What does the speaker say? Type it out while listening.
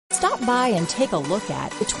Stop by and take a look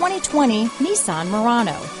at the 2020 Nissan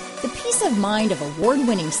Murano. The peace of mind of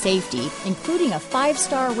award-winning safety, including a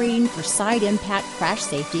 5-star rating for side impact crash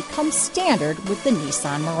safety, comes standard with the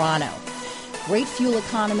Nissan Murano. Great fuel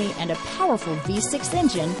economy and a powerful V6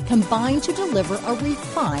 engine combine to deliver a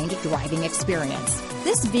refined driving experience.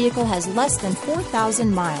 This vehicle has less than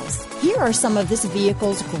 4,000 miles. Here are some of this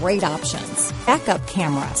vehicle's great options: backup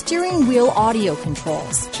camera, steering wheel audio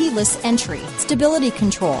controls, keyless entry, stability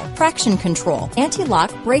control, traction control,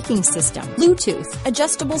 anti-lock braking system, Bluetooth,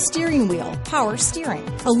 adjustable steering wheel, power steering,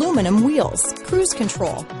 aluminum wheels, cruise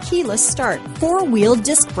control, keyless start, 4-wheel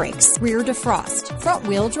disc brakes, rear defrost,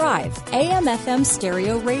 front-wheel drive, AM/FM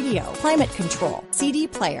stereo radio, climate control, CD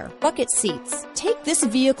player, bucket seats. Take this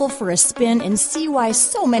vehicle for a spin and see why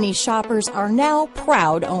so many shoppers are now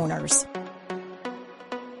proud owners.